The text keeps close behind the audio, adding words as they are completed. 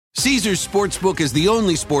Caesars Sportsbook is the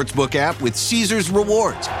only sportsbook app with Caesars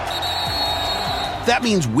Rewards. That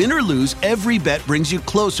means win or lose, every bet brings you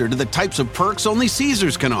closer to the types of perks only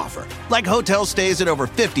Caesars can offer, like hotel stays at over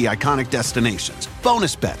 50 iconic destinations,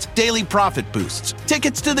 bonus bets, daily profit boosts,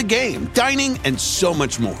 tickets to the game, dining, and so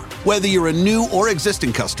much more. Whether you're a new or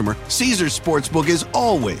existing customer, Caesars Sportsbook is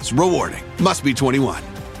always rewarding. Must be 21.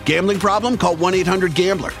 Gambling problem? Call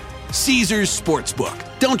 1-800-GAMBLER. Caesars Sportsbook.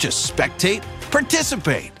 Don't just spectate,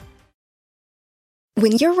 participate.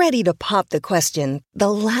 When you're ready to pop the question, the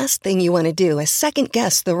last thing you want to do is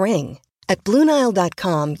second-guess the ring. At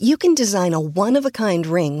BlueNile.com, you can design a one-of-a-kind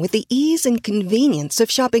ring with the ease and convenience of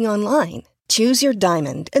shopping online. Choose your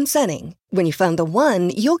diamond and setting. When you find the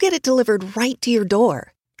one, you'll get it delivered right to your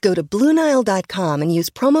door. Go to BlueNile.com and use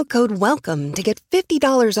promo code WELCOME to get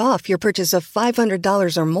 $50 off your purchase of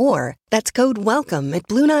 $500 or more. That's code WELCOME at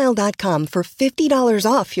BlueNile.com for $50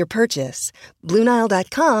 off your purchase.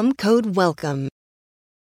 BlueNile.com, code WELCOME.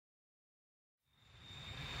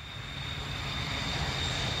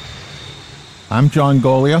 I'm John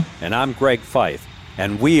Golia. And I'm Greg Fife.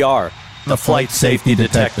 And we are the Flight Safety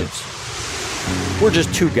Detectives. We're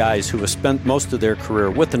just two guys who have spent most of their career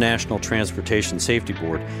with the National Transportation Safety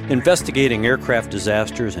Board investigating aircraft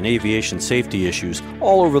disasters and aviation safety issues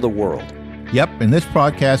all over the world. Yep, and this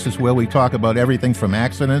podcast is where we talk about everything from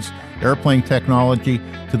accidents, airplane technology,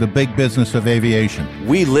 to the big business of aviation.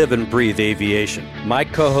 We live and breathe aviation. My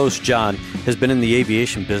co-host John has been in the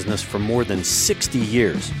aviation business for more than 60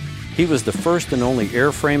 years. He was the first and only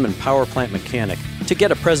airframe and power plant mechanic to get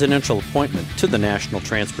a presidential appointment to the National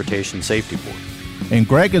Transportation Safety Board. And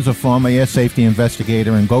Greg is a former air safety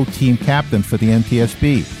investigator and GO team captain for the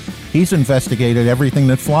NTSB. He's investigated everything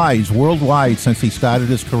that flies worldwide since he started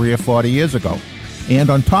his career 40 years ago. And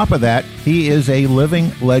on top of that, he is a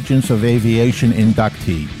living Legends of Aviation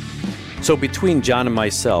inductee. So between John and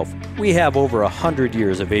myself, we have over 100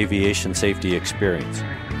 years of aviation safety experience.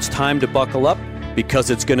 It's time to buckle up, because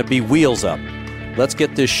it's going to be wheels up. Let's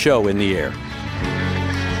get this show in the air.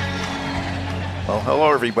 Well,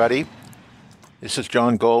 hello, everybody. This is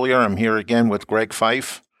John Golia. I'm here again with Greg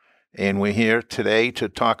Fife, and we're here today to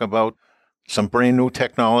talk about some brand new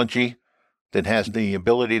technology that has the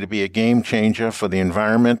ability to be a game changer for the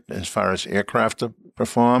environment as far as aircraft are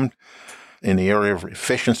performed in the area of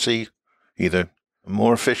efficiency, either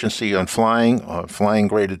more efficiency on flying or flying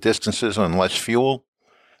greater distances on less fuel.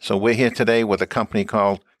 So we're here today with a company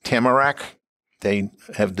called Tamarack. They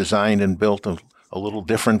have designed and built a little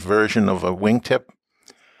different version of a wingtip.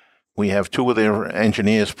 We have two of their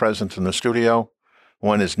engineers present in the studio.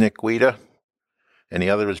 One is Nick Guida, and the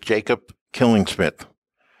other is Jacob Killingsmith,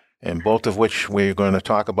 and both of which we're going to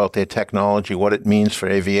talk about their technology, what it means for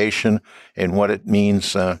aviation, and what it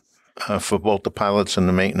means for both the pilots and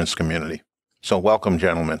the maintenance community. So welcome,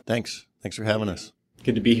 gentlemen. Thanks for having us.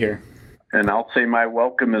 Good to be here. And I'll say my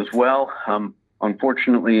welcome as well.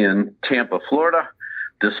 Unfortunately, in Tampa, Florida,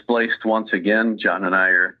 displaced once again. John and I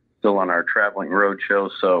are still on our traveling roadshow,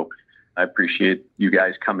 so I appreciate you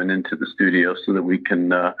guys coming into the studio so that we can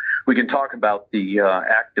talk about the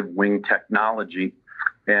active wing technology.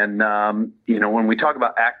 And when we talk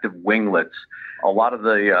about active winglets, a lot of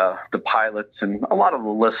the pilots and a lot of the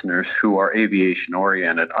listeners who are aviation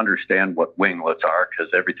oriented understand what winglets are,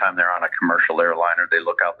 because every time they're on a commercial airliner, they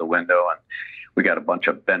look out the window and we got a bunch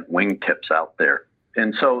of bent wing tips out there.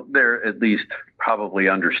 And so they're at least probably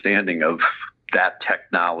understanding of that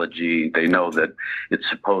technology. They know that it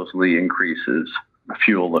supposedly increases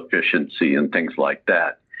fuel efficiency and things like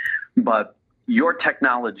that. But your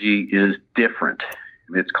technology is different.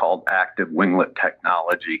 It's called active winglet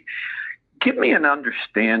technology. Give me an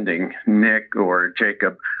understanding, Nick or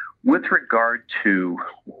Jacob, with regard to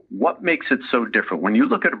what makes it so different. When you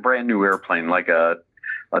look at a brand new airplane like a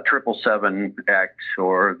 777X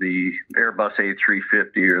or the Airbus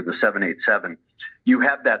A350 or the 787, you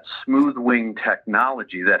have that smooth wing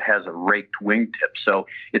technology that has a raked wingtip. So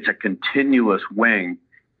it's a continuous wing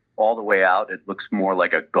all the way out. It looks more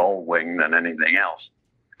like a gull wing than anything else.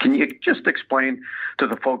 Can you just explain to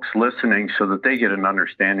the folks listening so that they get an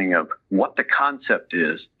understanding of what the concept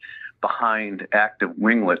is behind active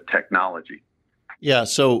winglet technology? Yeah,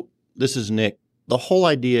 so this is Nick. The whole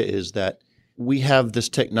idea is that we have this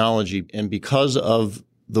technology, and because of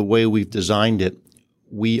the way we've designed it,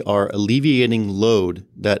 we are alleviating load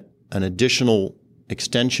that an additional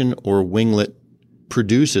extension or winglet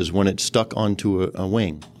produces when it's stuck onto a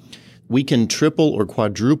wing. We can triple or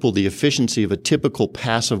quadruple the efficiency of a typical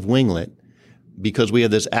passive winglet because we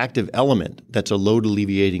have this active element that's a load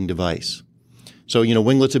alleviating device. So,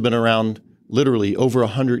 winglets have been around literally over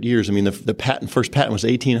 100 years. I mean, the first patent was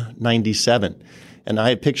 1897. And I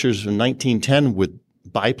have pictures from 1910 with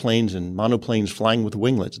biplanes and monoplanes flying with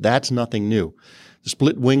winglets. That's nothing new. The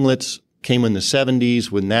split winglets came in the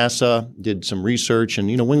 70s with NASA, did some research, and,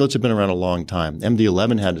 winglets have been around a long time.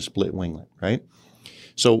 MD-11 had a split winglet, right?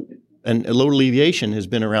 So, and low aviation has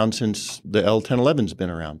been around since the L-1011's been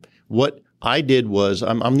around. What I did was,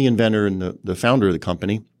 I'm the inventor and the founder of the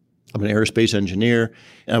company. I'm an aerospace engineer,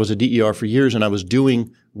 and I was a DER for years, and I was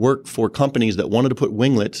doing work for companies that wanted to put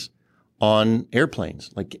winglets on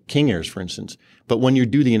airplanes, like King Airs, for instance. But when you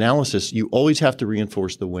do the analysis, you always have to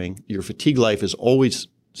reinforce the wing. Your fatigue life is always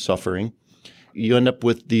suffering. You end up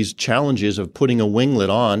with these challenges of putting a winglet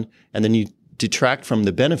on, and then you detract from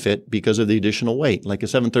the benefit because of the additional weight. Like a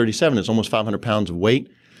 737, it's almost 500 pounds of weight.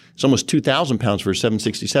 It's almost 2,000 pounds for a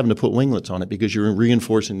 767 to put winglets on it because you're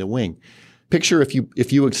reinforcing the wing. Picture if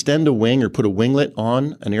you extend a wing or put a winglet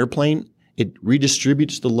on an airplane, it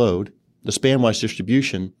redistributes the load, the span-wise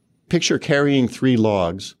distribution. Picture carrying 3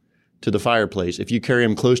 logs to the fireplace. If you carry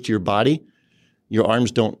them close to your body, your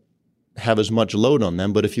arms don't have as much load on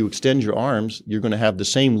them. But if you extend your arms, you're going to have the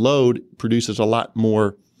same load, produces a lot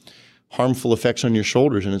more harmful effects on your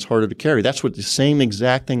shoulders, and it's harder to carry. That's what the same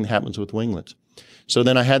exact thing happens with winglets. So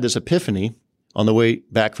then I had this epiphany on the way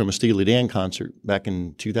back from a Steely Dan concert back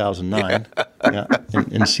in 2009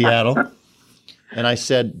 in Seattle. And I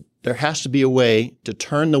said, there has to be a way to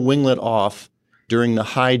turn the winglet off during the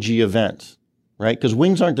high G events, right? Because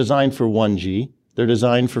wings aren't designed for 1 G. They're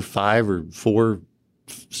designed for 5 or 4,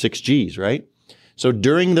 6 Gs, right? So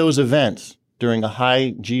during those events, during a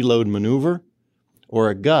high G load maneuver or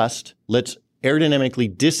a gust, let's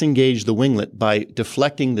aerodynamically disengage the winglet by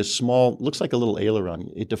deflecting this small, looks like a little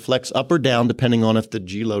aileron. It deflects up or down depending on if the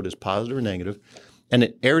G load is positive or negative. And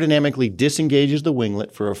it aerodynamically disengages the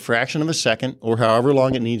winglet for a fraction of a second or however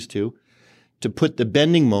long it needs to put the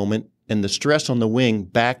bending moment and the stress on the wing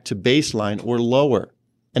back to baseline or lower.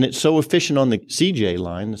 And it's so efficient on the CJ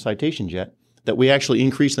line, the Citation jet, that we actually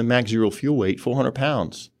increase the max zero fuel weight 400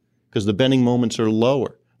 pounds because the bending moments are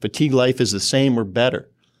lower. Fatigue life is the same or better.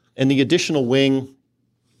 And the additional wing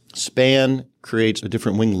span creates a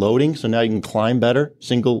different wing loading, so now you can climb better.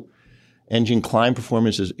 Single engine climb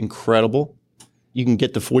performance is incredible. You can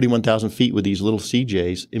get to 41,000 feet with these little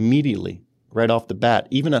CJs immediately, right off the bat,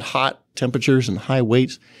 even at hot temperatures and high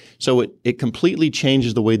weights. So it completely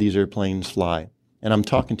changes the way these airplanes fly. And I'm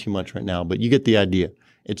talking too much right now, but you get the idea.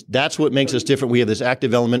 That's what makes us different. We have this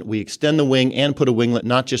active element. We extend the wing and put a winglet,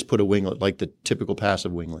 not just put a winglet like the typical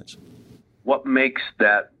passive winglets. What makes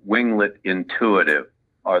that winglet intuitive?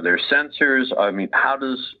 Are there sensors? I mean, how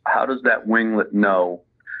does that winglet know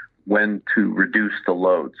when to reduce the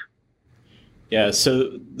loads? Yeah,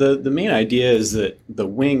 so the main idea is that the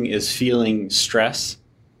wing is feeling stress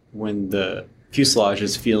when the fuselage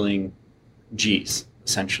is feeling Gs,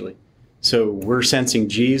 essentially. So we're sensing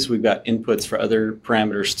Gs. We've got inputs for other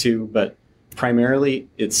parameters too, but primarily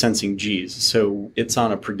it's sensing Gs. So it's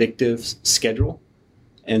on a predictive schedule.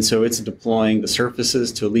 And so it's deploying the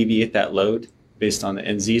surfaces to alleviate that load based on the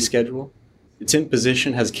NZ schedule. It's in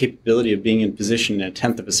position, has capability of being in position in a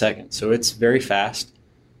tenth of a second. So it's very fast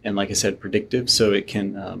and, like I said, predictive. So it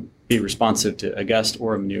can be responsive to a gust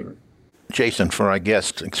or a maneuver. Jason, for our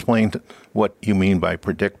guests, explain what you mean by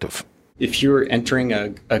predictive. If you're entering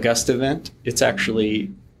a gust event, it's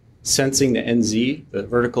actually sensing the NZ, the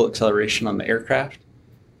vertical acceleration on the aircraft,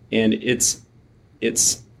 and it's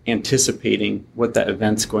anticipating what that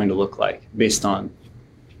event's going to look like based on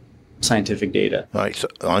scientific data. All right, so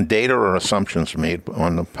on data or assumptions made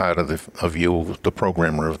on the part of you, the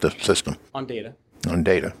programmer of the system? On data. On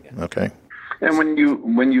data, yeah. Okay. And when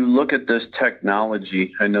you look at this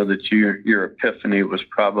technology, I know that your epiphany was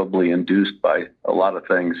probably induced by a lot of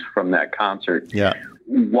things from that concert. Yeah.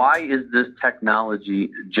 Why is this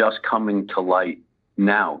technology just coming to light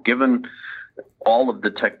now, given all of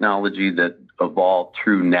the technology that evolved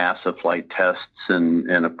through NASA flight tests and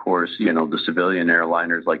of course, the civilian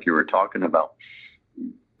airliners like you were talking about?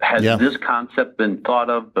 Has this concept been thought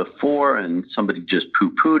of before and somebody just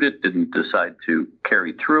poo-pooed it, didn't decide to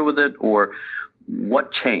carry through with it, or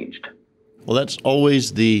what changed? Well, that's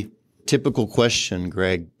always the typical question,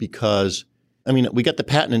 Greg, because, we got the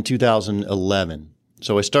patent in 2011.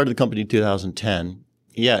 So I started the company in 2010.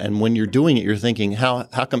 Yeah, and when you're doing it, you're thinking, how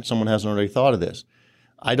come someone hasn't already thought of this?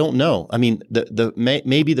 I don't know.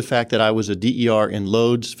 Maybe the fact that I was a DER in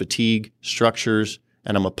loads, fatigue, structures,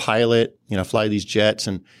 and I'm a pilot, fly these jets.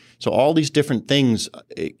 And so all these different things,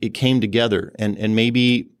 it came together. And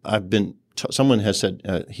maybe someone has said,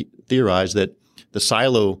 theorized that the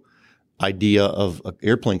silo idea of an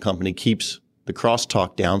airplane company keeps the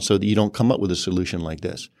crosstalk down so that you don't come up with a solution like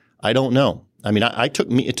this. I don't know. I mean, I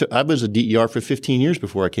was a DER for 15 years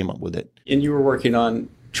before I came up with it. And you were working on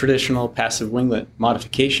traditional passive winglet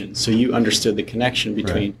modifications, so you understood the connection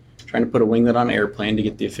between trying to put a winglet on an airplane to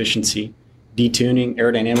get the efficiency,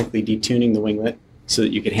 aerodynamically detuning the winglet so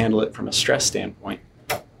that you could handle it from a stress standpoint.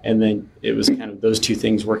 And then it was kind of those two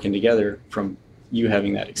things working together from you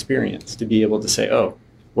having that experience to be able to say, oh,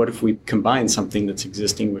 what if we combine something that's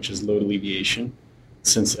existing, which is load alleviation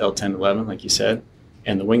since L1011, like you said,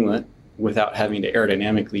 and the winglet, without having to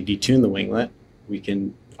aerodynamically detune the winglet, we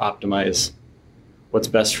can optimize what's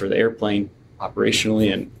best for the airplane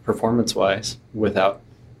operationally and performance-wise without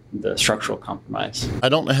the structural compromise. I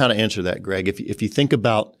don't know how to answer that, Greg. If you think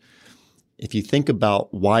about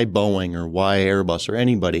why Boeing or why Airbus or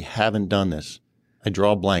anybody haven't done this, I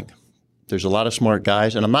draw a blank. There's a lot of smart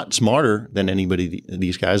guys, and I'm not smarter than anybody.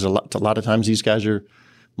 These guys, a lot of times, these guys are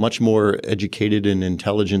much more educated and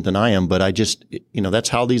intelligent than I am. But I just, that's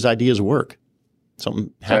how these ideas work.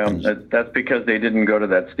 Something happens. Well, that's because they didn't go to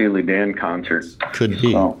that Steely Dan concert. Could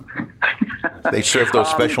be. Oh. They served those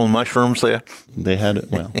special mushrooms there? They had it,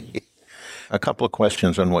 well. A couple of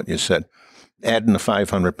questions on what you said. Adding the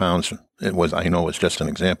 500 pounds, I know it's just an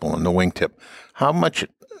example, on the wingtip. How much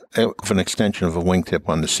of an extension of a wingtip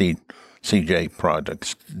on the CJ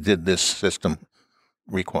products did this system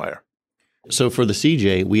require? So for the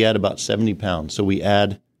CJ, we add about 70 pounds. So we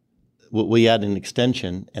add an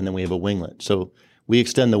extension, and then we have a winglet. So we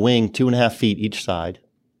extend the wing 2.5 feet each side,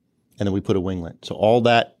 and then we put a winglet. So all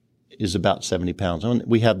that is about 70 pounds. And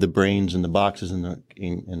we have the brains and the boxes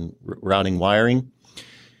and routing wiring.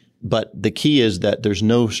 But the key is that there's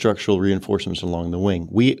no structural reinforcements along the wing.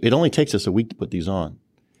 It only takes us a week to put these on,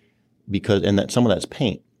 and some of that's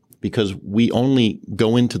paint, because we only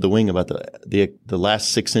go into the wing about the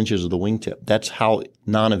last 6 inches of the wingtip. That's how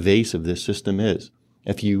non-evasive this system is.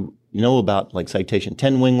 If you know about like Citation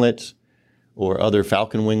 10 winglets or other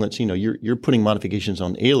Falcon winglets, you're putting modifications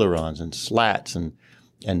on ailerons and slats and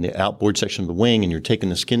the outboard section of the wing, and you're taking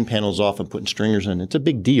the skin panels off and putting stringers in. It's a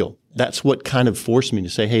big deal. That's what kind of forced me to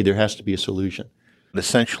say, hey, there has to be a solution.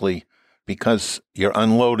 Essentially, because you're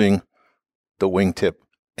unloading the wingtip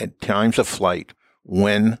at times of flight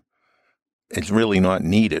when it's really not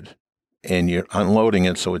needed, and you're unloading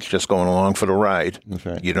it so it's just going along for the ride. That's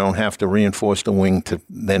right. You don't have to reinforce the wing to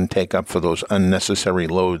then take up for those unnecessary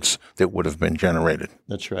loads that would have been generated.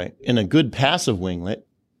 That's right. And a good passive winglet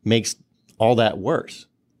makes all that worse.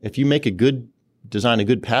 If you design a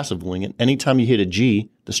good passive wing, anytime you hit a G,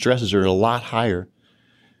 the stresses are a lot higher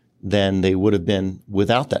than they would have been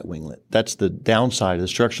without that winglet. That's the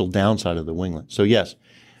structural downside of the winglet. So yes,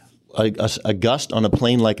 a gust on a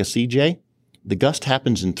plane like a CJ, the gust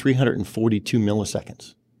happens in 342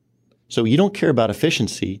 milliseconds. So you don't care about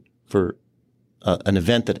efficiency for an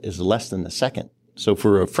event that is less than a second. So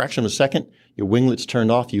for a fraction of a second, your winglet's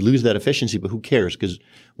turned off, you lose that efficiency, but who cares? Because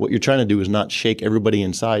what you're trying to do is not shake everybody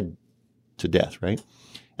inside to death, right?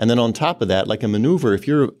 And then on top of that, like a maneuver, if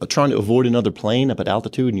you're trying to avoid another plane up at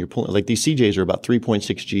altitude and you're pulling, like these CJs are about 3.6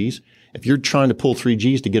 Gs. If you're trying to pull 3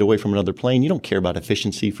 Gs to get away from another plane, you don't care about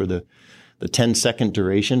efficiency for the 10-second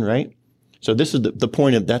duration, right? So this is the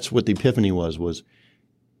point of, that's what the epiphany was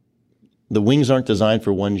the wings aren't designed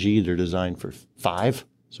for 1 G, they're designed for 5.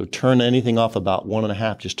 So turn anything off about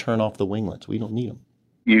 1.5, just turn off the winglets. We don't need them.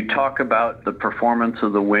 You talk about the performance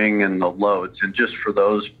of the wing and the loads, and just for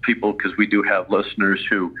those people, because we do have listeners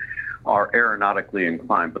who are aeronautically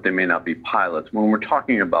inclined, but they may not be pilots. When we're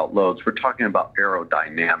talking about loads, we're talking about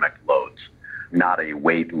aerodynamic loads, not a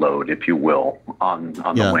weight load, if you will, on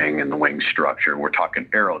the wing and the wing structure. We're talking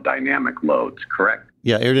aerodynamic loads, correct?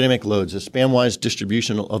 Yeah, aerodynamic loads. The span-wise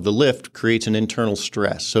distribution of the lift creates an internal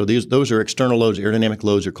stress. So those are external loads. Aerodynamic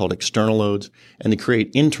loads are called external loads, and they create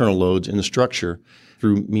internal loads in the structure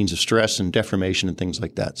through means of stress and deformation and things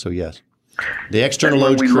like that. So yes, the external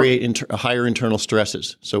loads create higher internal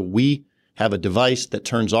stresses. So we have a device that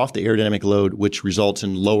turns off the aerodynamic load, which results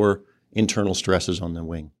in lower internal stresses on the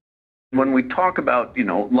wing. When we talk about,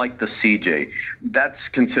 like the CJ, that's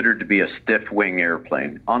considered to be a stiff wing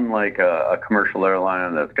airplane, unlike a commercial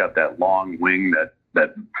airliner that's got that long wing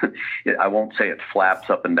that I won't say it flaps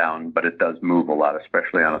up and down, but it does move a lot,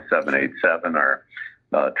 especially on a 787 or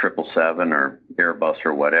 777 or Airbus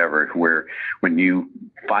or whatever, where when you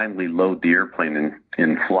finally load the airplane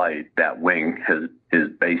in flight, that wing is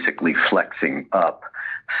basically flexing up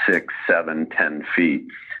 6, 7, 10 feet.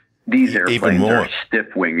 These airplanes are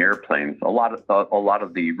stiff wing airplanes. A lot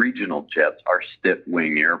of the regional jets are stiff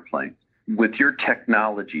wing airplanes. With your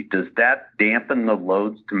technology, does that dampen the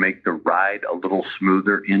loads to make the ride a little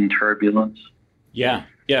smoother in turbulence? Yeah,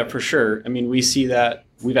 for sure. I mean, we see that.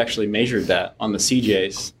 We've actually measured that on the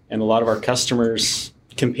CJs, and a lot of our customers'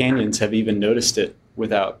 companions have even noticed it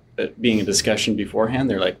without it being a discussion beforehand.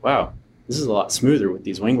 They're like, wow, this is a lot smoother with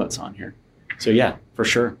these winglets on here. So yeah, for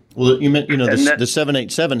sure. Well, the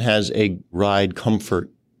 787 has a ride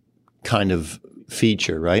comfort kind of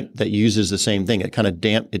feature, right? That uses the same thing. It kind of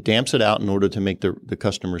damps it out in order to make the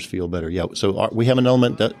customers feel better. Yeah. So we have an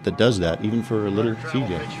element that does that, even for a little CJ.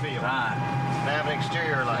 Nav and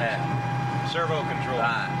exterior lights. Servo control.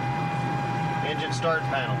 Engine start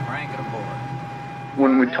panel. Crank it aboard.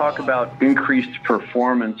 When we talk about increased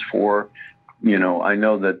performance for, I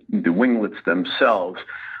know that the winglets themselves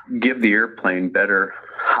give the airplane better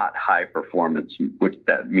high performance. Which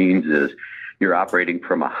that means is you're operating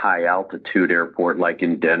from a high altitude airport like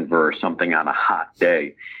in Denver or something on a hot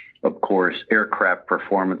day. Of course, aircraft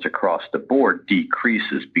performance across the board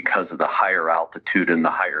decreases because of the higher altitude and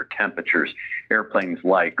the higher temperatures. Airplanes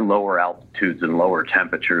like lower altitudes and lower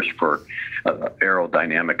temperatures for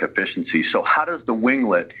aerodynamic efficiency. So how does the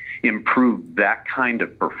winglet improve that kind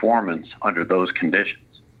of performance under those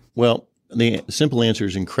conditions? Well, the simple answer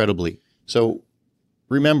is incredibly. So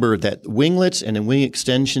remember that winglets and wing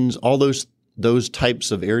extensions, all those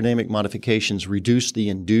types of aerodynamic modifications reduce the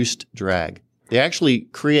induced drag. They actually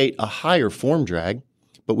create a higher form drag,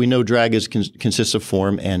 but we know drag consists of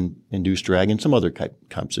form and induced drag and some other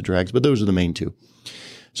types of drags, but those are the main two.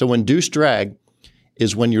 So induced drag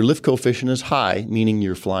is when your lift coefficient is high, meaning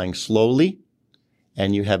you're flying slowly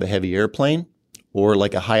and you have a heavy airplane, or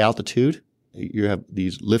like a high altitude, you have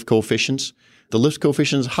these lift coefficients. The lift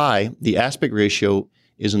coefficient is high, the aspect ratio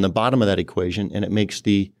is in the bottom of that equation, and it makes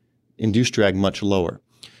the induced drag much lower.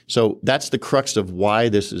 So that's the crux of why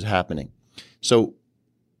this is happening. So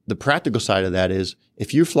the practical side of that is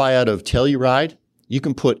if you fly out of Telluride, you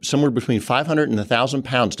can put somewhere between 500 and 1,000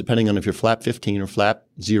 pounds, depending on if you're flap 15 or flap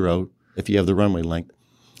 0, if you have the runway length.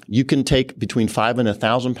 You can take between 5 and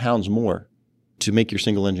 1,000 pounds more to make your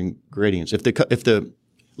single engine gradients. If the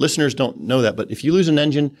listeners don't know that, but if you lose an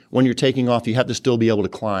engine when you're taking off, you have to still be able to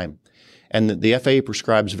climb. And the FAA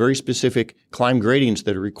prescribes very specific climb gradients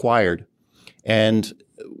that are required. And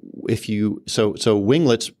so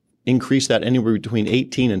winglets increase that anywhere between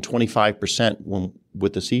 18 and 25%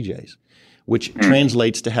 with the CJs, which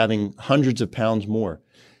translates to having hundreds of pounds more.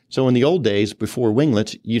 So in the old days, before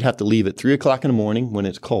winglets, you'd have to leave at 3 o'clock in the morning when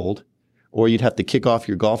it's cold, or you'd have to kick off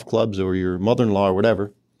your golf clubs or your mother-in-law or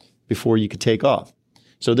whatever before you could take off.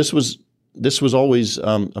 So this was always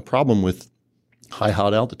a problem with high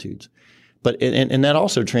hot altitudes. But and that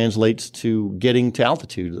also translates to getting to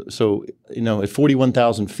altitude. So, at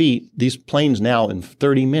 41,000 feet, these planes now in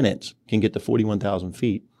 30 minutes can get to 41,000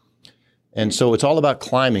 feet. And so it's all about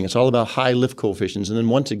climbing. It's all about high lift coefficients. And then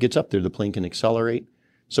once it gets up there, the plane can accelerate.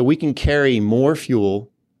 So we can carry more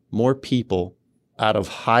fuel, more people out of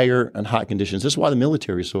higher and hot conditions. This is why the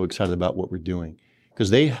military is so excited about what we're doing, because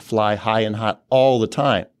they fly high and hot all the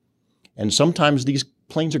time. And sometimes these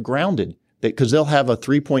planes are grounded, because they'll have a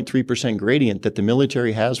 3.3% gradient that the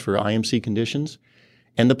military has for IMC conditions,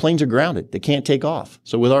 and the planes are grounded. They can't take off.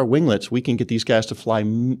 So with our winglets, we can get these guys to fly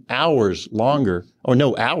hours longer, or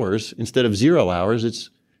no hours, instead of 0 hours. It's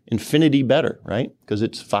infinity better, right? Because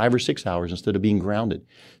it's 5 or 6 hours instead of being grounded.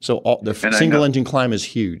 So the single engine climb is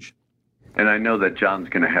huge. And I know that John's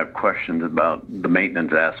going to have questions about the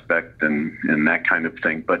maintenance aspect and that kind of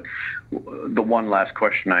thing. But the one last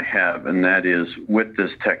question I have, and that is, with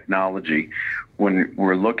this technology, when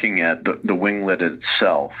we're looking at the winglet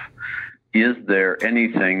itself, is there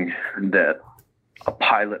anything that a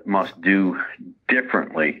pilot must do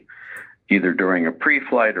differently, either during a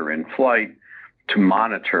pre-flight or in flight, to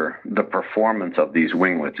monitor the performance of these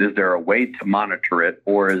winglets? Is there a way to monitor it,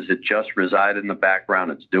 or is it just reside in the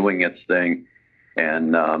background, it's doing its thing,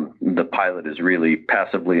 and the pilot is really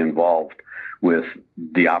passively involved with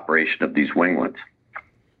the operation of these winglets?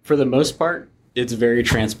 For the most part, it's very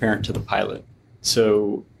transparent to the pilot.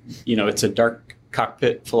 So, it's a dark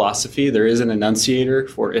cockpit philosophy. There is an annunciator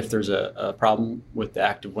for if there's a problem with the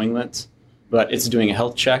active winglets, but it's doing a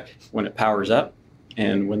health check when it powers up.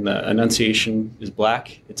 And when the annunciation is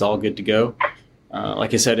black, it's all good to go.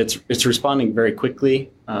 Like I said, it's responding very quickly.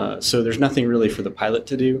 So there's nothing really for the pilot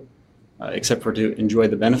to do except for to enjoy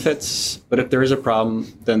the benefits. But if there is a problem,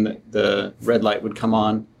 then the red light would come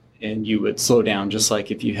on and you would slow down, just like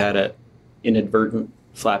if you had an inadvertent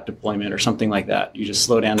flap deployment or something like that. You just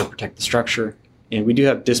slow down to protect the structure. And we do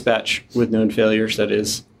have dispatch with known failures. That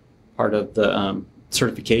is part of the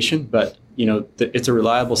certification. But it's a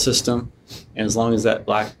reliable system, and as long as that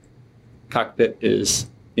black cockpit is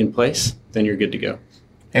in place, then you're good to go.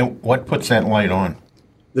 And what puts that light on?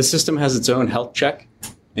 The system has its own health check.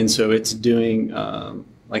 And so it's doing,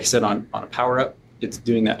 like I said, on a power up, it's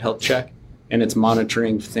doing that health check, and it's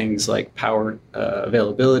monitoring things like power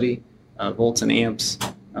availability, volts and amps,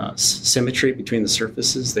 symmetry between the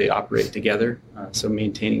surfaces. They operate together. So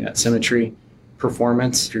maintaining that symmetry,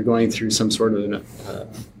 performance. If you're going through some sort of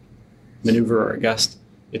maneuver or a gust,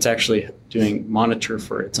 it's actually doing monitor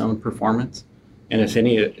for its own performance. And if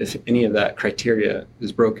any of that criteria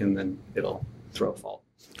is broken, then it'll throw a fault.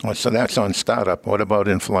 Oh, so that's on startup. What about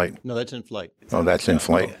in flight? No, that's in flight. Oh, that's in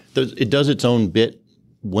flight. It does its own bit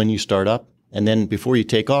when you start up, and then before you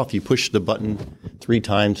take off, you push the button 3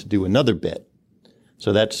 times to do another bit.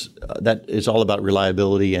 So that is all about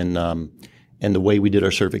reliability and the way we did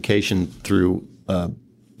our certification through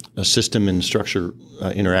a system and structure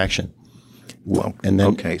interaction. Well, and then,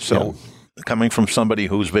 okay, so coming from somebody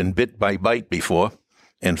who's been bit by bite before,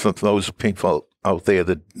 and for those people out there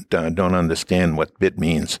that don't understand what bit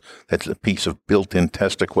means, that's a piece of built-in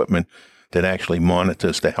test equipment that actually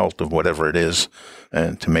monitors the health of whatever it is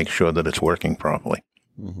and to make sure that it's working properly.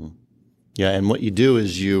 Mm-hmm. Yeah, and what you do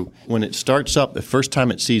is when it starts up, the first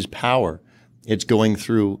time it sees power, it's going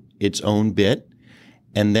through its own bit,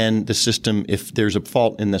 and then the system, if there's a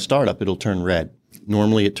fault in the startup, it'll turn red.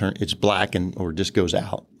 Normally it's black or just goes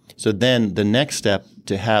out. So then the next step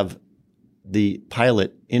to have the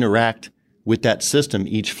pilot interact with that system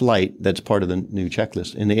each flight, that's part of the new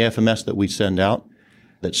checklist. In the AFMS that we send out,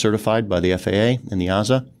 that's certified by the FAA and the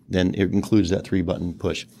EASA, then it includes that 3-button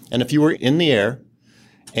push. And if you were in the air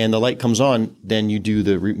and the light comes on, then you do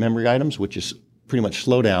the route memory items, which is pretty much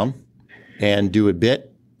slow down and do a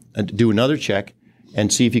bit, do another check,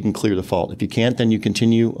 and see if you can clear the fault. If you can't, then you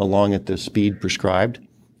continue along at the speed prescribed,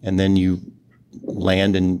 and then you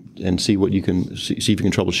land and see what you can see if you can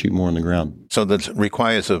troubleshoot more on the ground. So that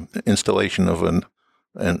requires an installation of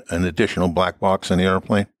an additional black box in the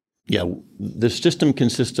airplane? Yeah. The system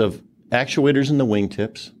consists of actuators in the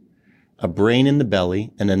wingtips, a brain in the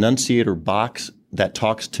belly, an annunciator box that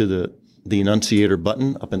talks to the annunciator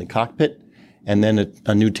button up in the cockpit, and then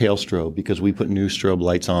a new tail strobe, because we put new strobe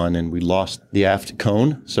lights on and we lost the aft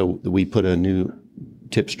cone, so we put a new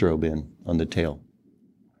tip strobe in on the tail.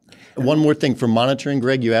 One more thing for monitoring,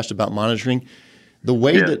 Greg, you asked about monitoring. The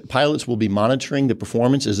way that pilots will be monitoring the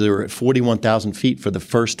performance is they're at 41,000 feet for the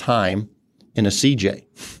first time in a CJ.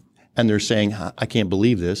 And they're saying, I can't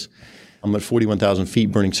believe this. I'm at 41,000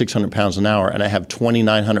 feet burning 600 pounds an hour, and I have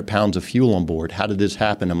 2,900 pounds of fuel on board. How did this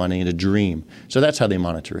happen? Am I in a dream? So that's how they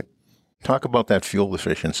monitor it. Talk about that fuel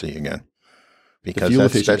efficiency again,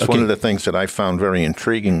 because that's one of the things that I found very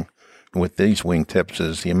intriguing with these wingtips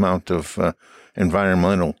is the amount of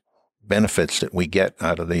environmental benefits that we get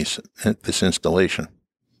out of this installation.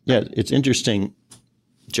 Yeah, it's interesting,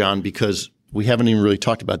 John, because we haven't even really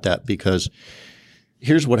talked about that, because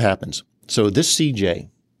here's what happens. So this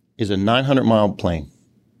CJ is a 900-mile plane,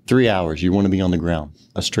 3 hours. You want to be on the ground,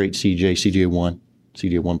 a straight CJ, CJ1,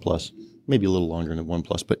 CJ1 plus, maybe a little longer than 1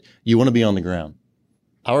 plus, but you want to be on the ground.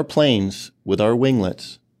 Our planes with our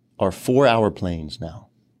winglets are 4-hour planes now.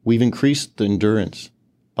 We've increased the endurance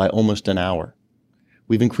by almost an hour.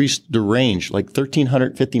 We've increased the range, like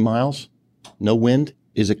 1,350 miles, no wind,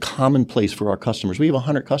 is a commonplace for our customers. We have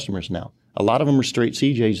 100 customers now. A lot of them are straight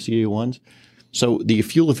CJs, CJ1s. So the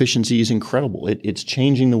fuel efficiency is incredible. It's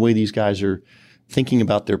changing the way these guys are thinking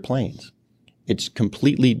about their planes. It's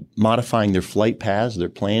completely modifying their flight paths, their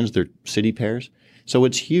plans, their city pairs. So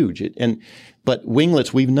it's huge. But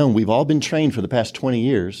winglets, we've all been trained for the past 20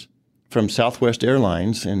 years from Southwest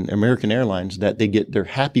Airlines and American Airlines that they're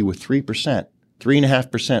happy with 3%.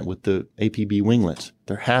 3.5% with the APB winglets.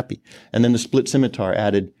 They're happy. And then the split scimitar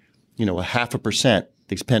added, a 0.5%.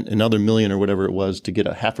 They spent another $1 million or whatever it was to get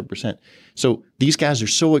a 0.5%. So these guys are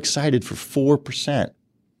so excited for 4%.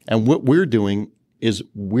 And what we're doing is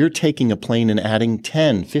we're taking a plane and adding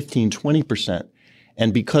 10, 15, 20%.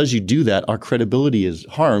 And because you do that, our credibility is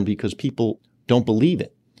harmed because people don't believe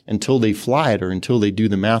it until they fly it or until they do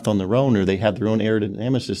the math on their own or they have their own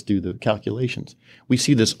aerodynamicists do the calculations. We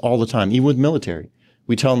see this all the time, even with military.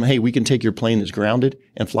 We tell them, hey, we can take your plane that's grounded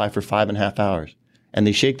and fly for 5.5 hours. And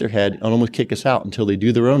they shake their head and almost kick us out until they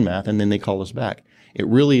do their own math, and then they call us back. It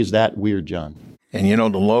really is that weird, John. And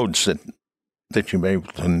the loads that you're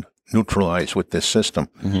able to neutralize with this system.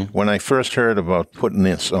 Mm-hmm. When I first heard about putting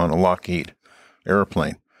this on a Lockheed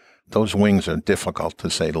airplane, those wings are difficult, to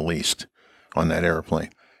say the least, on that airplane.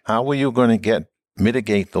 How are you going to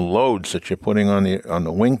mitigate the loads that you're putting on the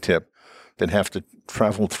wingtip that have to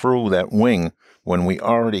travel through that wing when we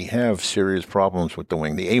already have serious problems with the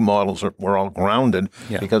wing? The A models were all grounded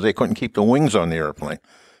because they couldn't keep the wings on the airplane.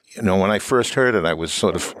 When I first heard it, I was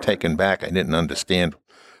sort of taken back. I didn't understand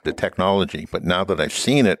the technology. But now that I've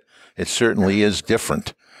seen it, it certainly is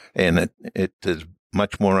different, and it is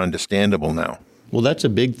much more understandable now. Well, that's a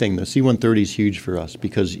big thing. The C-130 is huge for us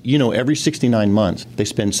because, every 69 months, they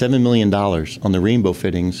spend $7 million on the rainbow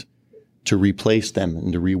fittings to replace them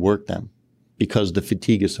and to rework them because the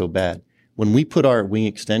fatigue is so bad. When we put our wing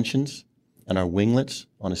extensions and our winglets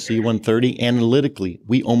on a C-130, analytically,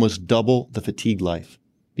 we almost double the fatigue life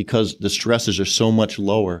because the stresses are so much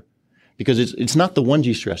lower. Because it's not the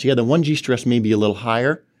 1G stress. Yeah, the 1G stress may be a little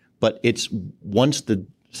higher, but it's once the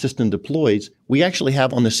system deploys, we actually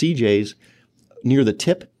have on the CJs near the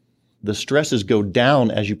tip, the stresses go down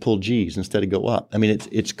as you pull Gs instead of go up. I mean,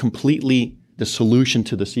 it's completely the solution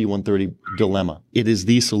to the C-130 dilemma. It is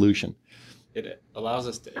the solution. It allows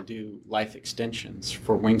us to do life extensions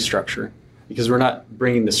for wing structure because we're not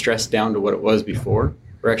bringing the stress down to what it was before.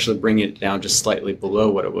 We're actually bringing it down just slightly below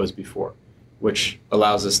what it was before, which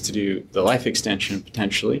allows us to do the life extension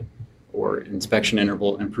potentially or inspection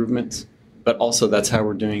interval improvements. But also that's how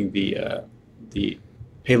we're doing the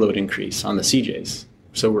payload increase on the CJs.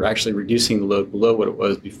 So we're actually reducing the load below what it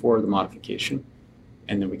was before the modification,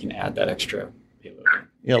 and then we can add that extra payload.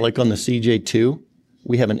 Yeah, like on the CJ2,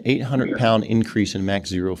 we have an 800-pound increase in max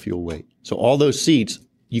zero fuel weight. So all those seats,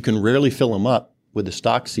 you can rarely fill them up with a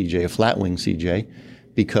stock CJ, a flat wing CJ,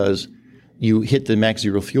 because you hit the max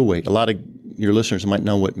zero fuel weight. A lot of your listeners might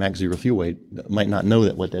know what max zero fuel weight, might not know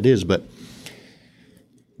what that is, but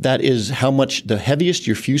that is how much the heaviest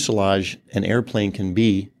your fuselage and airplane can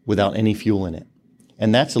be without any fuel in it.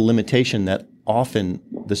 And that's a limitation that often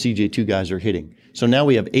the CJ2 guys are hitting. So now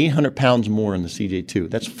we have 800 pounds more in the CJ2.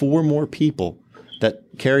 That's 4 more people that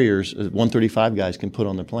carriers, 135 guys, can put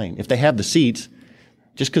on their plane. If they have the seats,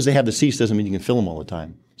 just because they have the seats doesn't mean you can fill them all the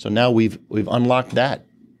time. So now we've unlocked that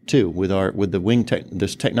too with the wing tech.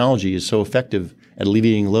 This technology is so effective at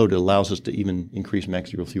alleviating load, it allows us to even increase max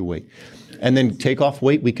zero fuel weight. And then takeoff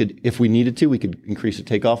weight, we could, if we needed to, we could increase the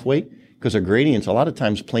takeoff weight because our gradients, a lot of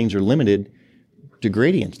times planes are limited to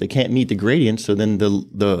gradients. They can't meet the gradients, so then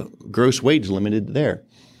the gross weight is limited there.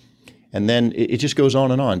 And then it just goes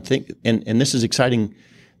on and on. And this is exciting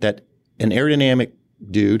that an aerodynamic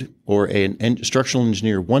dude or an structural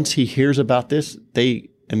engineer, once he hears about this, they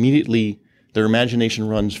immediately, their imagination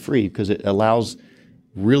runs free because it allows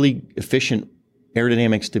really efficient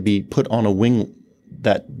aerodynamics to be put on a wing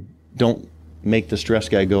that don't make the stress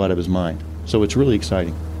guy go out of his mind. So it's really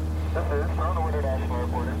exciting. Toronto International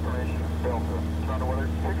Airport information, Delta. Toronto weather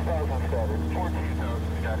 6,000 scattered,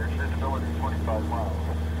 14,000 scattered, visibility 25 miles.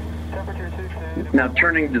 Temperature 16. Now,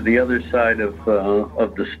 turning to the other side of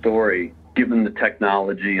the story, given the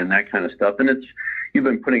technology and that kind of stuff, and you've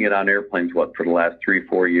been putting it on airplanes, for the last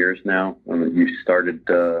 3-4 years now? You started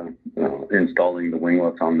installing the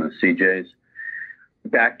winglets on the CJs.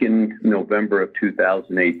 Back in November of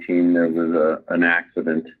 2018, there was an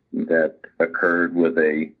accident that occurred with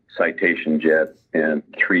a Citation jet, and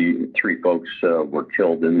three folks were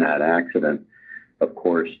killed in that accident. Of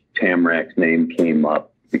course, Tamrac's name came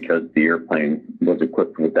up because the airplane was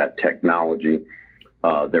equipped with that technology.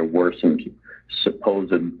 There were some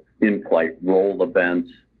supposed in-flight roll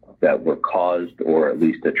events that were caused or at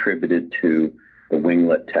least attributed to the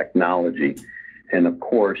winglet technology. And of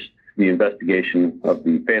course, the investigation of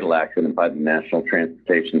the fatal accident by the National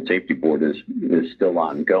Transportation Safety Board is still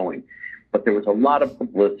ongoing. But there was a lot of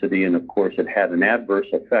publicity, and of course it had an adverse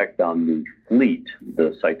effect on the fleet,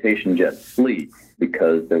 the Citation jet fleet,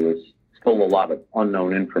 because there was still a lot of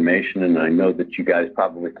unknown information, and I know that you guys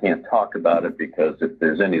probably can't talk about it because if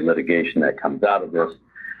there's any litigation that comes out of this,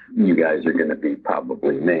 you guys are going to be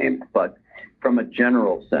probably named. But from a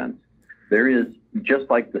general sense, there is, just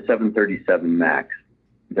like the 737 MAX,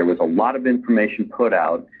 there was a lot of information put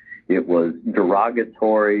out. It was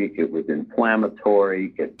derogatory, it was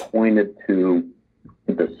inflammatory, it pointed to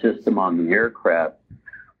the system on the aircraft,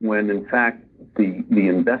 when in fact the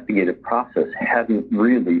investigative process hadn't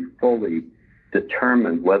really fully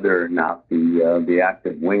determined whether or not the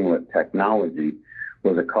active winglet technology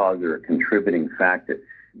was a cause or a contributing factor.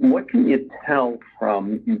 What can you tell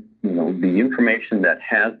from the information that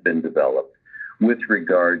has been developed with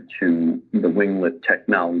regard to the winglet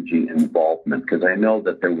technology involvement? Because I know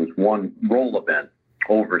that there was one roll event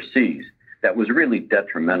overseas that was really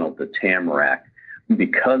detrimental to Tamarac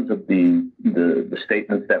because of the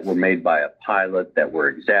statements that were made by a pilot that were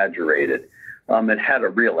exaggerated. It had a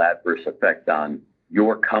real adverse effect on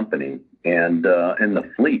your company and the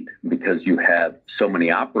fleet, because you have so many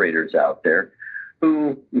operators out there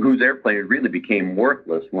whose airplane really became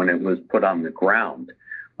worthless when it was put on the ground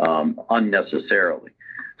unnecessarily.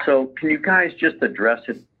 So can you guys just address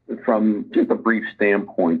it from just a brief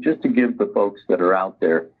standpoint, just to give the folks that are out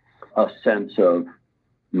there a sense of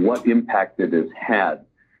what impact it has had,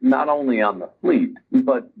 not only on the fleet,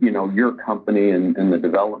 but, your company and the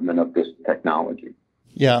development of this technology?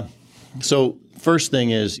 Yeah. So first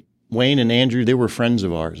thing is, Wayne and Andrew, they were friends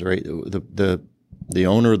of ours, right? The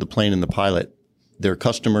owner of the plane and the pilot, their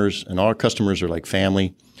customers, and our customers are like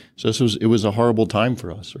family. So it was a horrible time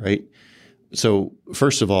for us, right? So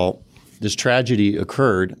first of all, this tragedy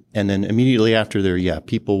occurred, and then immediately after there,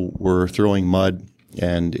 people were throwing mud,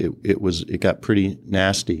 and it got pretty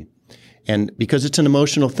nasty. And because it's an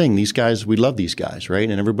emotional thing, these guys, we love these guys, right?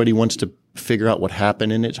 And everybody wants to figure out what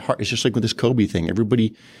happened, and it's hard. It's just like with this Kobe thing.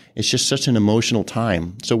 It's just such an emotional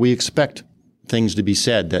time. So we expect things to be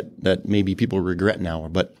said that maybe people regret now.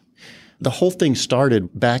 But the whole thing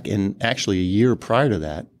started back in actually a year prior to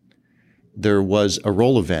that. There was a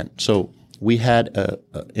roll event. So we had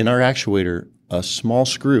in our actuator, a small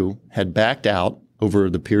screw had backed out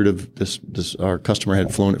over the period of this. Our customer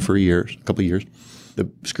had flown it for a couple of years. The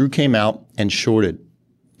screw came out and shorted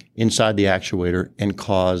inside the actuator and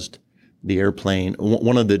caused the airplane,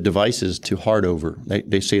 one of the devices, to hard over.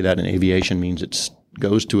 They say that in aviation means it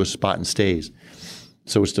goes to a spot and stays.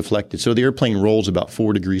 So it's deflected. So the airplane rolls about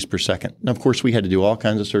 4 degrees per second. Now, of course, we had to do all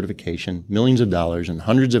kinds of certification, millions of dollars and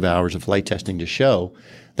hundreds of hours of flight testing to show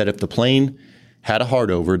that if the plane had a hard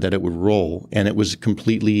over, that it would roll, and it was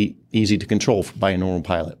completely easy to control by a normal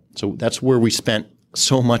pilot. So that's where we spent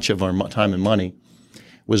so much of our time and money,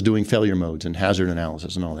 was doing failure modes and hazard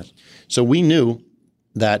analysis and all that. So we knew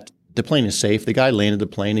that the plane is safe. The guy landed the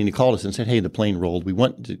plane, and he called us and said, hey, the plane rolled. We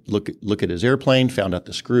went to look at his airplane, found out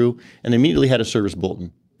the screw, and immediately had a service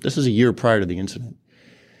bulletin. This is a year prior to the incident.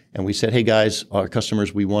 And we said, hey, guys, our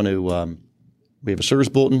customers, we want to we have a service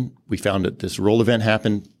bulletin. We found that this roll event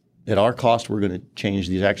happened. At our cost, we're going to change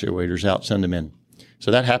these actuators out, send them in. So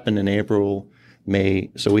that happened in April,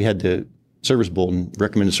 May. So we had the service bulletin,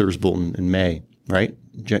 recommended service bulletin in May, right,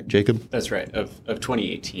 Jacob? That's right, of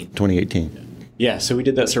 2018. 2018. Yeah, so we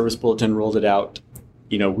did that service bulletin, rolled it out.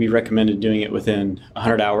 We recommended doing it within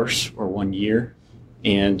 100 hours or 1 year.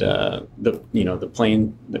 And the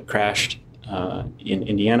plane that crashed in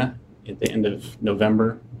Indiana at the end of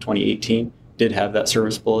November 2018 did have that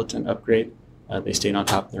service bulletin upgrade. They stayed on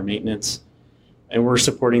top of their maintenance. And we're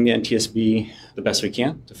supporting the NTSB the best we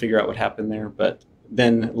can to figure out what happened there. But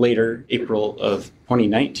then later, April of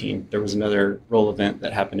 2019, there was another roll event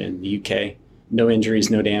that happened in the UK. No injuries,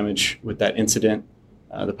 no damage with that incident.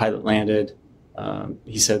 The pilot landed.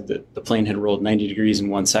 He said that the plane had rolled 90 degrees in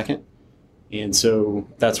 1 second. And so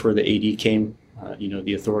that's where the AD came.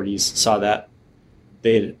 The authorities saw that.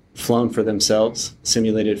 They had flown for themselves,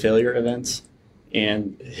 simulated failure events,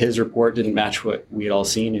 and his report didn't match what we had all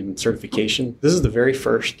seen in certification. This is the very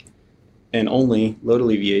first and only load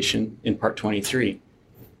alleviation in Part 23.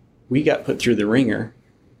 We got put through the ringer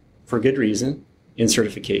for good reason in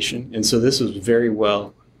certification. And so this was very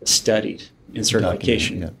well studied in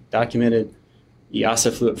certification. Documented.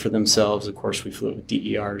 EASA flew it for themselves. Of course, we flew it with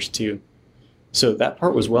DERs too. So that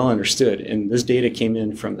part was well understood. And this data came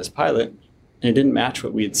in from this pilot, and it didn't match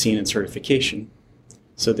what we had seen in certification.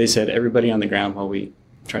 So they said, everybody on the ground while we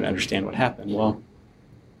try to understand what happened. Well,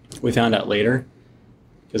 we found out later,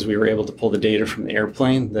 because we were able to pull the data from the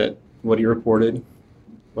airplane, that what he reported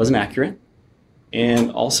wasn't accurate.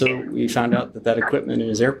 And also, we found out that equipment in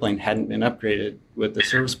his airplane hadn't been upgraded with the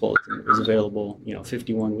service bulletin. It was available,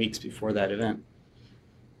 51 weeks before that event.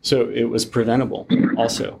 So it was preventable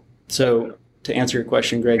also. So to answer your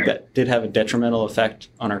question, Greg, that did have a detrimental effect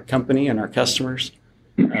on our company and our customers.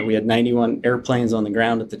 We had 91 airplanes on the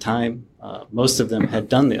ground at the time. Most of them had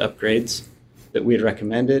done the upgrades that we had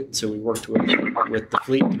recommended. So we worked with the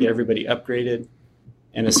fleet to get everybody upgraded.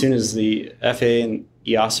 And as soon as the FAA and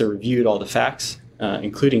EASA reviewed all the facts,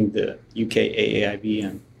 including the UK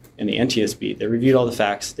AAIB and the NTSB, they reviewed all the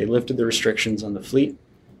facts. They lifted the restrictions on the fleet.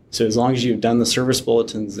 So as long as you've done the service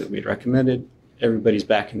bulletins that we'd recommended, everybody's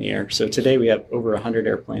back in the air. So today we have over 100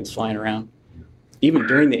 airplanes flying around. Even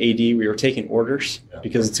during the AD, we were taking orders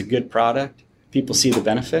because it's a good product. People see the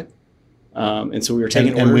benefit. And so we were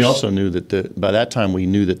taking orders. And we also knew that by that time we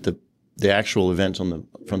knew that the actual events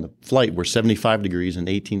from the flight were 75 degrees in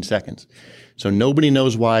 18 seconds. So nobody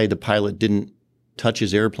knows why the pilot didn't touch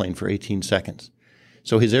his airplane for 18 seconds.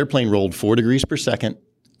 So his airplane rolled 4 degrees per second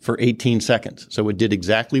for 18 seconds. So it did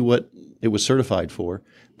exactly what it was certified for,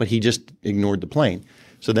 but he just ignored the plane.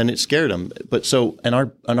 So then it scared him. And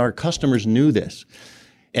our customers knew this.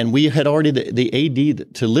 And we had already, the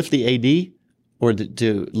AD, to lift the AD, or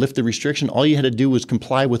to lift the restriction, all you had to do was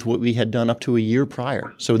comply with what we had done up to a year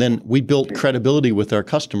prior. So then we built credibility with our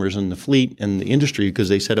customers and the fleet and the industry because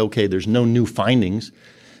they said, okay, there's no new findings.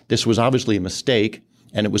 This was obviously a mistake,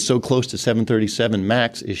 and it was so close to 737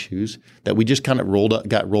 MAX issues that we just kind of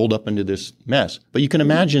got rolled up into this mess. But you can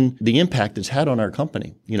imagine the impact it's had on our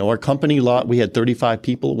company. Our company we had 35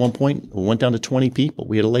 people at one point. We went down to 20 people.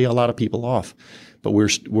 We had to lay a lot of people off. But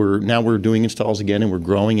we're doing installs again, and we're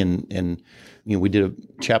growing, and we did a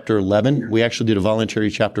Chapter 11. We actually did a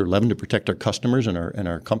voluntary Chapter 11 to protect our customers and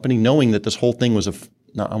our company, knowing that this whole thing was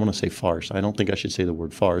I want to say farce. I don't think I should say the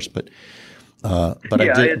word farce, but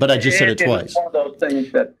I just said it twice. It's one of those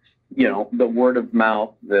things that, the word of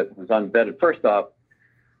mouth that was unvetted. First off,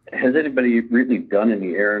 has anybody really done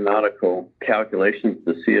any aeronautical calculations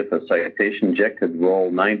to see if a citation jet could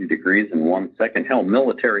roll 90 degrees in 1 second? Hell,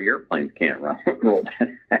 military airplanes can't roll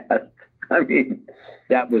that fast. I mean,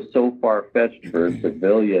 that was so far-fetched for a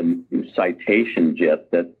civilian citation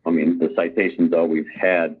jet that, the Citation's always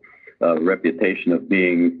had a reputation of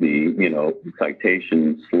being the,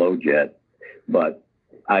 citation slow jet. But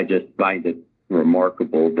I just find it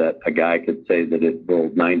remarkable that a guy could say that it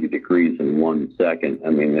rolled 90 degrees in 1 second.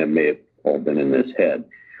 That may have all been in his head.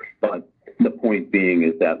 But the point being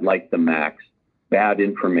is that, like the MAX, bad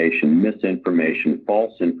information, misinformation,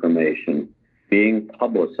 false information being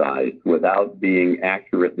publicized without being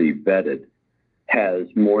accurately vetted has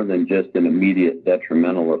more than just an immediate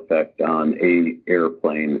detrimental effect on a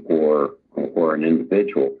airplane or an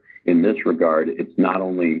individual. In this regard, it's not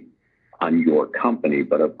only on your company,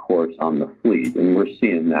 but of course on the fleet. And we're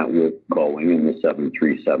seeing that with Boeing and the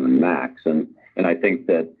 737 MAX. And I think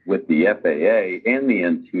that with the FAA and the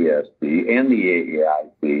NTSB and the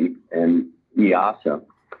AEIC and EASA,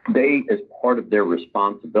 they, as part of their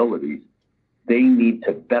responsibilities, they need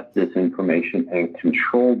to vet this information and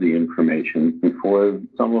control the information before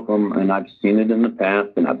some of them, and I've seen it in the past,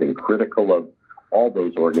 and I've been critical of all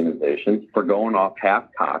those organizations for going off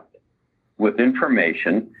half-cocked with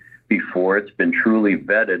information before it's been truly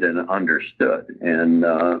vetted and understood. And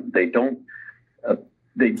they don't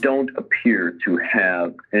appear to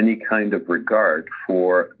have any kind of regard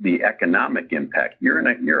for the economic impact. You're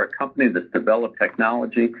a company that's developed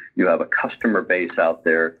technology. You have a customer base out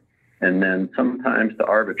there. And then sometimes to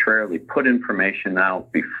arbitrarily put information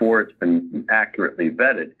out before it's been accurately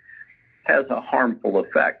vetted has a harmful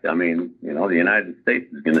effect. The United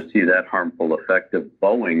States is going to see that harmful effect of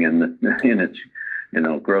Boeing in its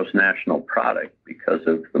gross national product because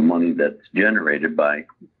of the money that's generated by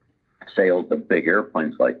sales of big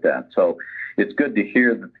airplanes like that. So it's good to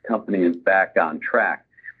hear that the company is back on track,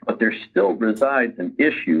 but there still resides an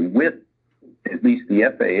issue with at least the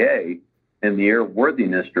FAA and the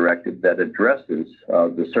Airworthiness Directive that addresses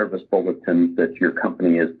the service bulletins that your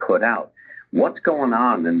company has put out. What's going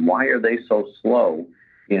on, and why are they so slow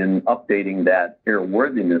in updating that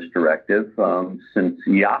Airworthiness Directive since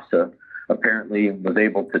EASA apparently was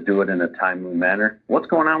able to do it in a timely manner? What's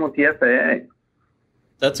going on with the FAA?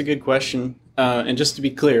 That's a good question. And just to be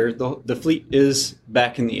clear, the fleet is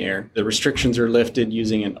back in the air. The restrictions are lifted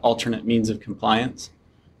using an alternate means of compliance,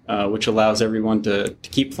 which allows everyone to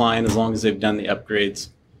keep flying as long as they've done the upgrades.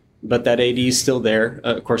 But that AD is still there.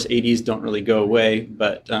 Of course, ADs don't really go away,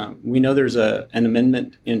 but we know there's an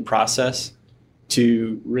amendment in process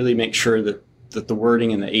to really make sure that the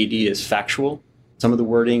wording in the AD is factual. Some of the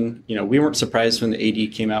wording, we weren't surprised when the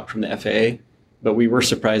AD came out from the FAA, but we were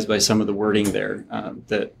surprised by some of the wording there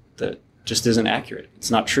that just isn't accurate.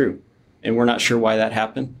 It's not true. And we're not sure why that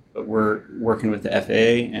happened, but we're working with the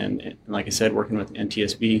FAA and like I said, working with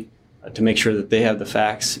NTSB to make sure that they have the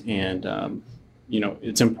facts. And,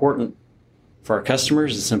 it's important for our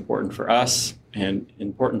customers, it's important for us, and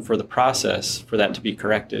important for the process for that to be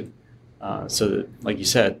corrected. So that, like you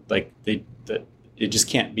said, that it just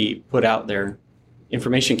can't be put out there.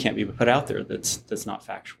 Information can't be put out there that's not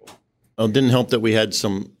factual. Well, it didn't help that we had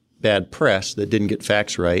some bad press that didn't get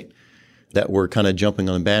facts right, that were kind of jumping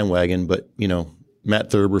on the bandwagon. But,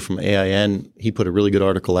 Matt Thurber from AIN, he put a really good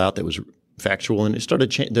article out that was factual, and it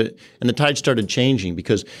started the tide started changing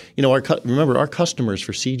because, remember, our customers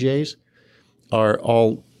for CJs are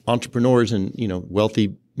all entrepreneurs and,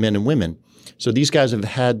 wealthy men and women. So these guys have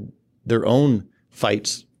had their own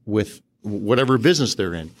fights with whatever business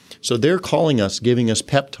they're in. So they're calling us, giving us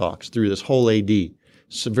pep talks through this whole AD.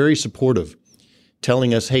 So very supportive,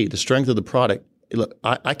 telling us, hey, the strength of the product. Look,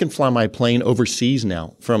 I can fly my plane overseas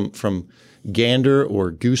now from Gander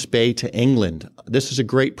or Goose Bay to England. This is a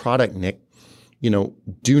great product, Nick.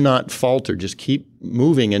 do not falter. Just keep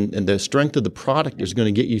moving, and the strength of the product is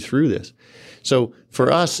going to get you through this. So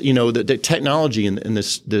for us, the technology and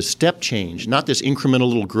this step change, not this incremental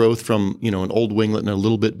little growth from, an old winglet and a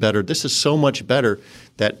little bit better. This is so much better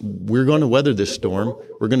that we're going to weather this storm.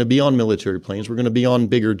 We're going to be on military planes. We're going to be on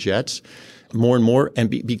bigger jets more and more. And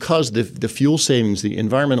because the fuel savings, the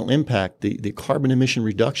environmental impact, the carbon emission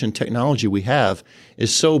reduction technology we have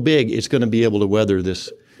is so big, it's going to be able to weather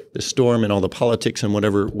this storm and all the politics and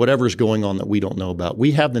whatever's going on that we don't know about.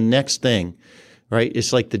 We have the next thing. Right?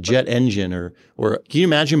 It's like the jet engine or can you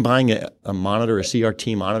imagine buying a monitor, a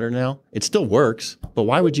CRT monitor now? It still works, but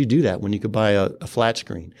why would you do that when you could buy a flat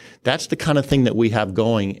screen? That's the kind of thing that we have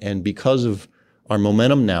going, and because of our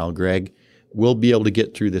momentum now, Greg, we'll be able to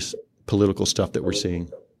get through this political stuff that we're seeing.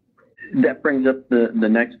 That brings up the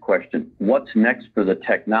next question. What's next for the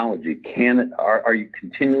technology? Are you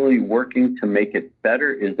continually working to make it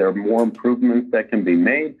better? Is there more improvements that can be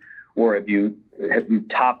made? Or have you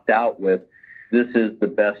topped out with, this is the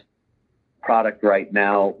best product right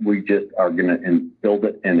now, we just are going to build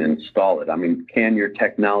it and install it? I mean, can your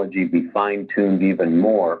technology be fine-tuned even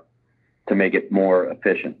more to make it more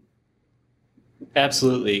efficient?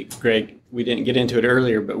 Absolutely, Greg. We didn't get into it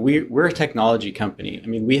earlier, but we're a technology company. I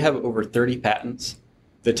mean, we have over 30 patents.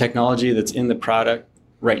 The technology that's in the product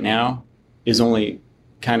right now is only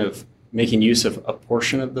kind of making use of a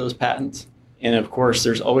portion of those patents. And of course,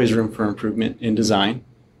 there's always room for improvement in design.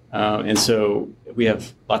 And so we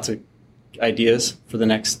have lots of ideas for the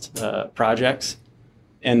next projects.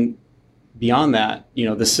 And beyond that,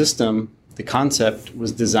 the system, the concept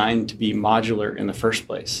was designed to be modular in the first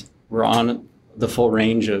place. We're on the full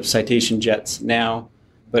range of Citation jets now,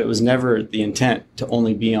 but it was never the intent to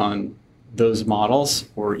only be on those models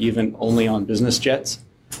or even only on business jets.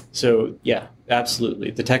 So yeah,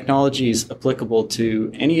 absolutely. The technology is applicable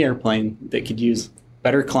to any airplane that could use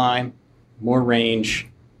better climb, more range,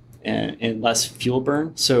 and less fuel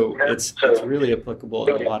burn. So it's really applicable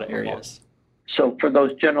in a lot of areas. So for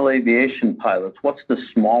those general aviation pilots, what's the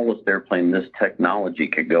smallest airplane this technology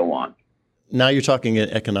could go on? Now you're talking an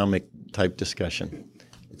economic type discussion.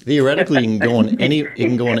 Theoretically, you can go on any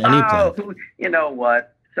plane. You know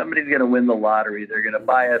what? Somebody's going to win the lottery. They're going to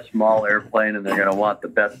buy a small airplane, and they're going to want the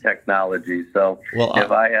best technology. So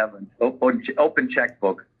if I have an open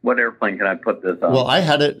checkbook, what airplane can I put this on? Well, I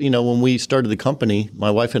had it, when we started the company,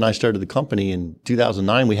 my wife and I started the company in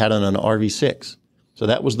 2009, we had it on an RV6. So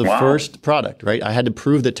that was the first product, right? I had to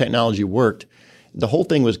prove that technology worked. The whole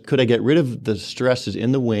thing was, could I get rid of the stresses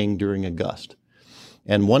in the wing during a gust?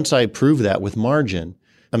 And once I proved that with margin,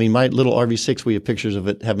 my little RV6, we have pictures of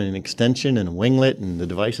it having an extension and a winglet and the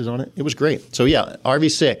devices on it. It was great. So yeah,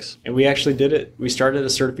 RV6. And we actually did it. We started a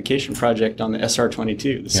certification project on the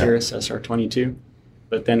SR-22, the Cirrus SR-22.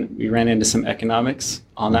 But then we ran into some economics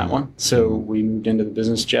on that one. So we moved into the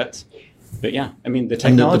business jets. But yeah, the technology.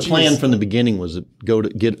 And the plan from the beginning was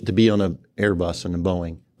to be on an Airbus and a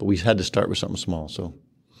Boeing. But we had to start with something small. So,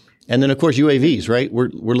 and then of course UAVs, right? We're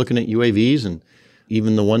looking at UAVs and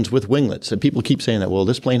even the ones with winglets. And people keep saying that, well,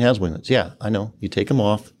 this plane has winglets. Yeah, I know. You take them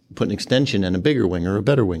off, put an extension and a bigger wing or a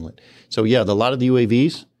better winglet. So yeah, a lot of the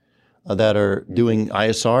UAVs that are doing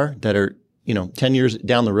ISR that are, 10 years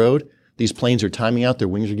down the road, these planes are timing out. Their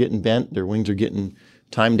wings are getting bent. Their wings are getting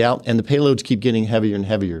timed out. And the payloads keep getting heavier and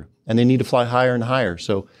heavier. And they need to fly higher and higher.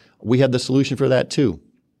 So we have the solution for that too.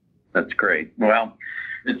 That's great. Well,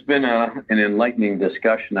 it's been an enlightening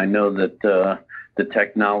discussion. I know that the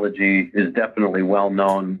technology is definitely well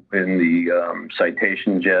known in the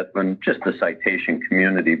Citation jet and just the Citation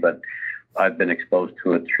community, but I've been exposed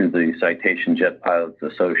to it through the Citation Jet Pilots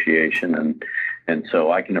Association, and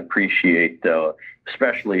so I can appreciate,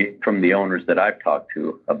 especially from the owners that I've talked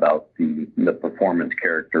to, about the performance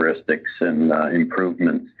characteristics and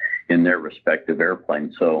improvements in their respective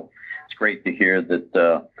airplanes. So it's great to hear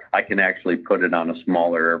that I can actually put it on a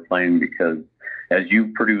smaller airplane, because as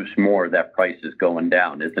you produce more, that price is going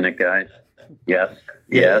down, isn't it, guys? Yes.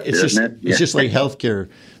 Yes, isn't it? It's just like healthcare.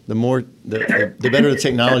 The better the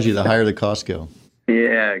technology, the higher the costs go.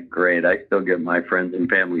 Yeah, great. I still get my friends and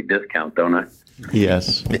family discount, don't I?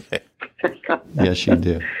 Yes. Yes, you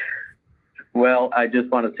do. Well, I just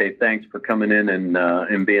want to say thanks for coming in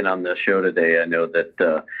and being on the show today. I know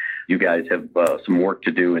that you guys have some work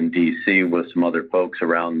to do in D.C. with some other folks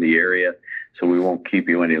around the area, so we won't keep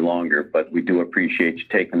you any longer. But we do appreciate you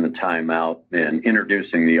taking the time out and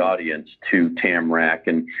introducing the audience to TAMRAC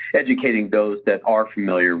and educating those that are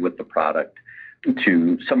familiar with the product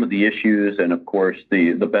to some of the issues and, of course,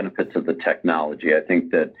 the benefits of the technology. I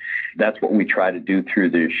think that's what we try to do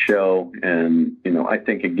through this show. And, I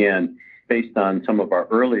think, again, based on some of our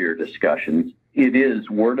earlier discussions, it is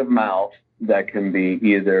word of mouth that can be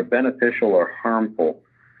either beneficial or harmful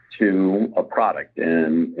to a product.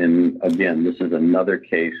 And again, this is another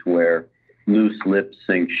case where loose lips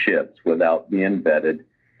sink ships without being vetted.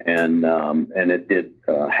 And it did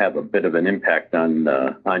have a bit of an impact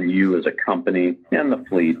on you as a company and the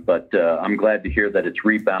fleet. But I'm glad to hear that it's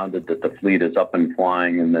rebounded, that the fleet is up and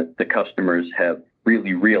flying, and that the customers have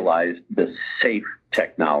really realized the safe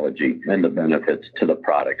technology and the benefits to the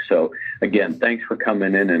product. So again, thanks for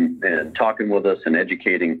coming in and talking with us and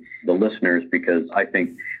educating the listeners, because I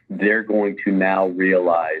think they're going to now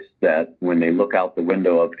realize that when they look out the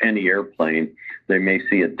window of any airplane, they may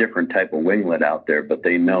see a different type of winglet out there, but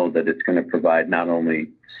they know that it's going to provide not only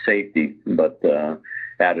safety, but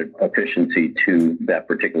added efficiency to that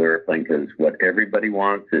particular airplane, because what everybody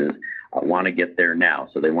wants is, I want to get there now.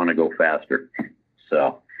 So they want to go faster.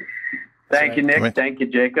 So thank you, Nick. Thank you,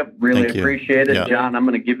 Jacob. Really appreciate it. Yeah. John, I'm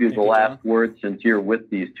going to give you the last word since you're with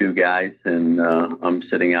these two guys, and I'm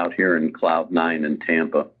sitting out here in Cloud 9 in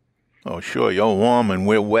Tampa. Oh, sure. You're warm and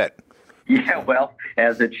we're wet. Yeah, well,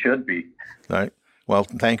 as it should be. All right. Well,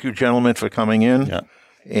 thank you, gentlemen, for coming in. Yeah.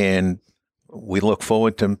 And we look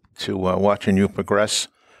forward to watching you progress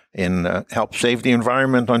and help save the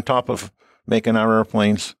environment on top of making our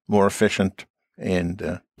airplanes more efficient.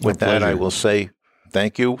 And with that, I will say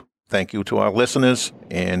thank you. Thank you to our listeners,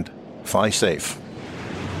 and fly safe.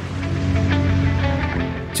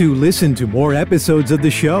 To listen to more episodes of the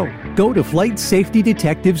show, go to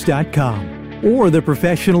FlightSafetyDetectives.com or the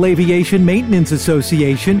Professional Aviation Maintenance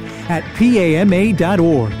Association at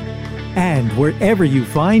PAMA.org, and wherever you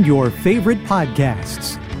find your favorite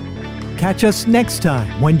podcasts. Catch us next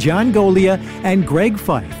time when John Golia and Greg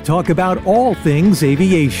Fife talk about all things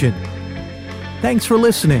aviation. Thanks for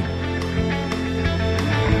listening.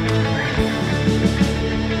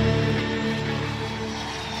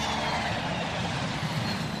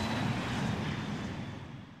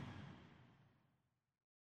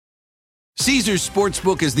 Caesars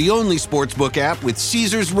Sportsbook is the only sportsbook app with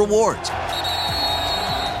Caesars Rewards.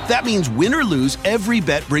 That means win or lose, every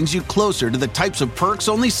bet brings you closer to the types of perks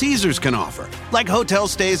only Caesars can offer, like hotel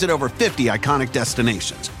stays at over 50 iconic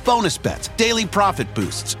destinations, bonus bets, daily profit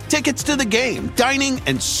boosts, tickets to the game, dining,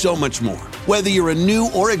 and so much more. Whether you're a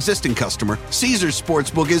new or existing customer, Caesars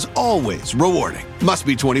Sportsbook is always rewarding. Must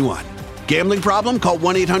be 21. Gambling problem? Call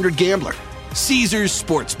 1-800-GAMBLER. Caesars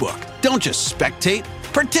Sportsbook. Don't just spectate,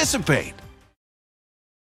 participate.